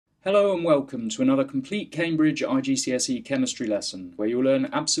Hello and welcome to another complete Cambridge IGCSE Chemistry lesson, where you'll learn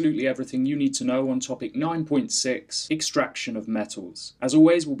absolutely everything you need to know on topic 9.6, extraction of metals. As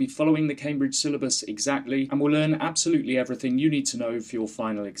always, we'll be following the Cambridge syllabus exactly, and we'll learn absolutely everything you need to know for your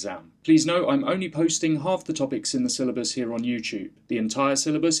final exam. Please note I'm only posting half the topics in the syllabus here on YouTube. The entire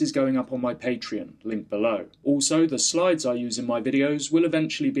syllabus is going up on my Patreon, link below. Also, the slides I use in my videos will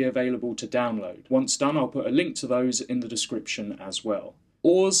eventually be available to download. Once done, I'll put a link to those in the description as well.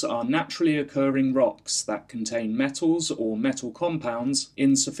 Ores are naturally occurring rocks that contain metals or metal compounds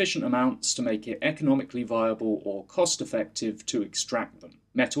in sufficient amounts to make it economically viable or cost-effective to extract them.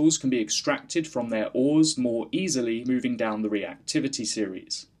 Metals can be extracted from their ores more easily moving down the reactivity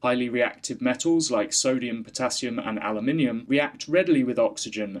series. Highly reactive metals like sodium, potassium and aluminium react readily with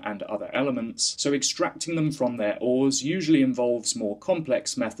oxygen and other elements, so extracting them from their ores usually involves more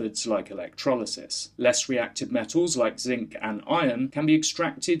complex methods like electrolysis. Less reactive metals like zinc and iron can be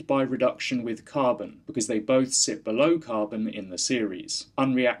extracted by reduction with carbon, because they both sit below carbon in the series.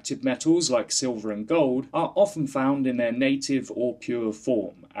 Unreactive metals like silver and gold are often found in their native or pure form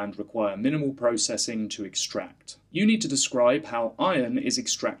and require minimal processing to extract. You need to describe how iron is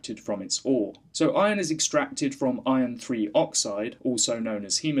extracted from its ore. So iron is extracted from iron 3 oxide, also known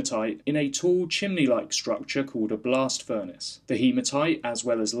as hematite, in a tall chimney-like structure called a blast furnace. The hematite, as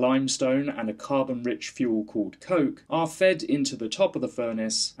well as limestone and a carbon-rich fuel called coke, are fed into the top of the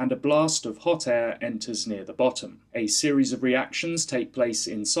furnace, and a blast of hot air enters near the bottom. A series of reactions take place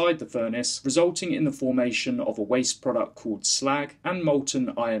inside the furnace, resulting in the formation of a waste product called slag and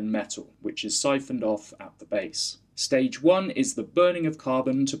molten iron metal, which is siphoned off at the base. Stage 1 is the burning of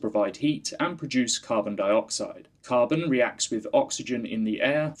carbon to provide heat and produce carbon dioxide. Carbon reacts with oxygen in the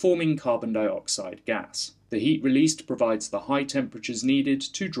air, forming carbon dioxide gas. The heat released provides the high temperatures needed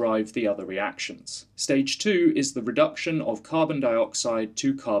to drive the other reactions. Stage 2 is the reduction of carbon dioxide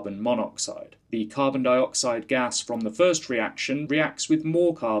to carbon monoxide. The carbon dioxide gas from the first reaction reacts with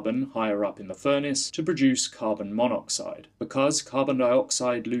more carbon higher up in the furnace to produce carbon monoxide. Because carbon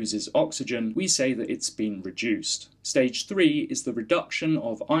dioxide loses oxygen, we say that it's been reduced. Stage 3 is the reduction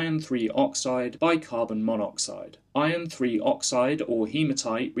of iron 3 oxide by carbon monoxide. Iron 3 oxide, or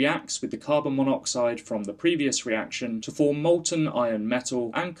hematite, reacts with the carbon monoxide from the previous reaction to form molten iron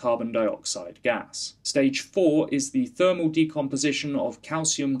metal and carbon dioxide gas. Stage 4 is the thermal decomposition of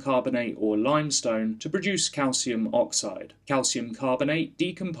calcium carbonate or limestone to produce calcium oxide. Calcium carbonate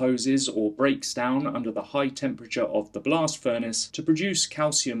decomposes or breaks down under the high temperature of the blast furnace to produce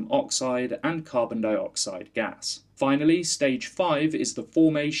calcium oxide and carbon dioxide gas. Finally, stage 5 is the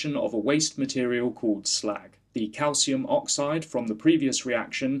formation of a waste material called slag. The calcium oxide from the previous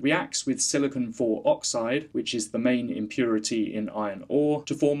reaction reacts with silicon 4 oxide, which is the main impurity in iron ore,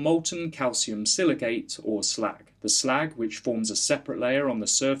 to form molten calcium silicate or slag. The slag, which forms a separate layer on the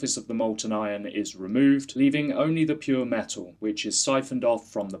surface of the molten iron, is removed, leaving only the pure metal, which is siphoned off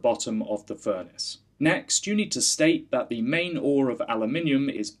from the bottom of the furnace. Next, you need to state that the main ore of aluminium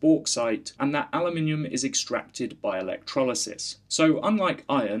is bauxite and that aluminium is extracted by electrolysis. So, unlike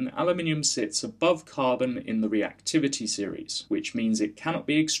iron, aluminium sits above carbon in the reactivity series, which means it cannot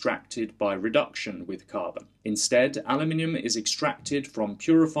be extracted by reduction with carbon. Instead, aluminium is extracted from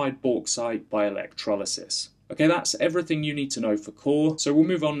purified bauxite by electrolysis. Okay, that's everything you need to know for core, so we'll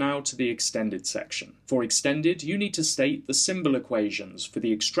move on now to the extended section. For extended, you need to state the symbol equations for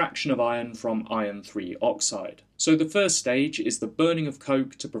the extraction of iron from iron 3 oxide. So the first stage is the burning of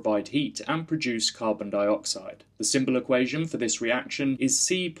coke to provide heat and produce carbon dioxide. The symbol equation for this reaction is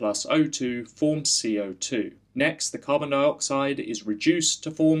C plus O2 forms CO2. Next, the carbon dioxide is reduced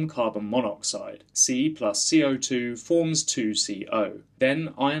to form carbon monoxide. C plus CO2 forms 2CO.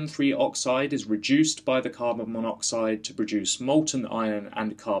 Then iron 3 oxide is reduced by the carbon monoxide to produce molten iron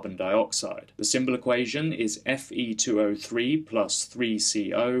and carbon dioxide. The symbol equation is Fe2O3 plus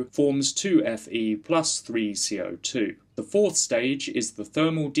 3CO forms 2Fe plus 3CO2. The fourth stage is the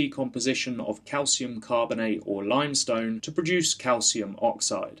thermal decomposition of calcium carbonate or limestone to produce calcium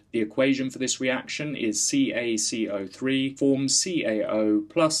oxide. The equation for this reaction is CaCO3 forms CaO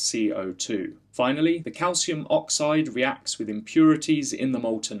plus CO2. Finally, the calcium oxide reacts with impurities in the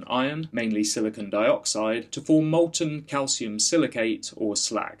molten iron, mainly silicon dioxide, to form molten calcium silicate or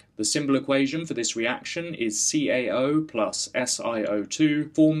slag. The symbol equation for this reaction is CaO plus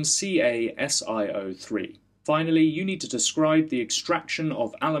SiO2 forms CaSiO3. Finally, you need to describe the extraction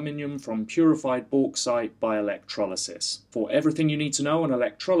of aluminium from purified bauxite by electrolysis. For everything you need to know on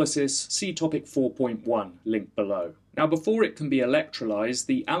electrolysis, see topic 4.1, link below. Now, before it can be electrolyzed,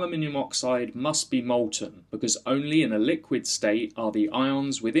 the aluminium oxide must be molten, because only in a liquid state are the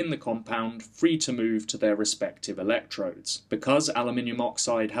ions within the compound free to move to their respective electrodes. Because aluminium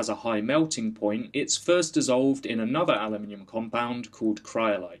oxide has a high melting point, it's first dissolved in another aluminium compound called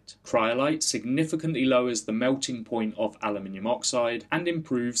cryolite. Cryolite significantly lowers the melting point of aluminium oxide and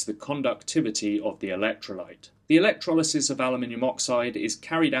improves the conductivity of the electrolyte. The electrolysis of aluminium oxide is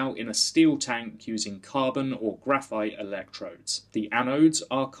carried out in a steel tank using carbon or graphite electrodes. The anodes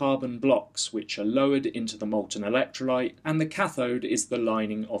are carbon blocks, which are lowered into the molten electrolyte, and the cathode is the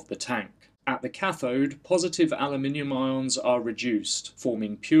lining of the tank. At the cathode, positive aluminium ions are reduced,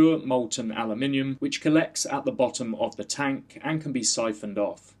 forming pure molten aluminium, which collects at the bottom of the tank and can be siphoned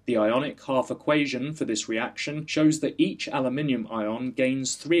off. The ionic half equation for this reaction shows that each aluminium ion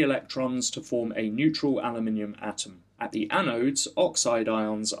gains 3 electrons to form a neutral aluminium atom. At the anodes, oxide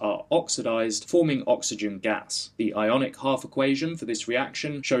ions are oxidized, forming oxygen gas. The ionic half equation for this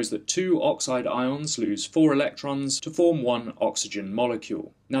reaction shows that 2 oxide ions lose 4 electrons to form 1 oxygen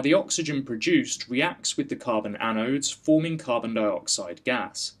molecule. Now, the oxygen produced reacts with the carbon anodes, forming carbon dioxide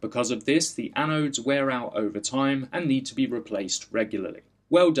gas. Because of this, the anodes wear out over time and need to be replaced regularly.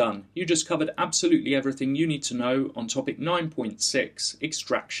 Well done, you just covered absolutely everything you need to know on topic 9.6,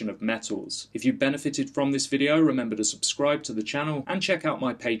 extraction of metals. If you benefited from this video, remember to subscribe to the channel and check out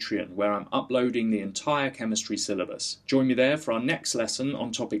my Patreon, where I'm uploading the entire chemistry syllabus. Join me there for our next lesson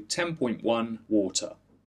on topic 10.1, water.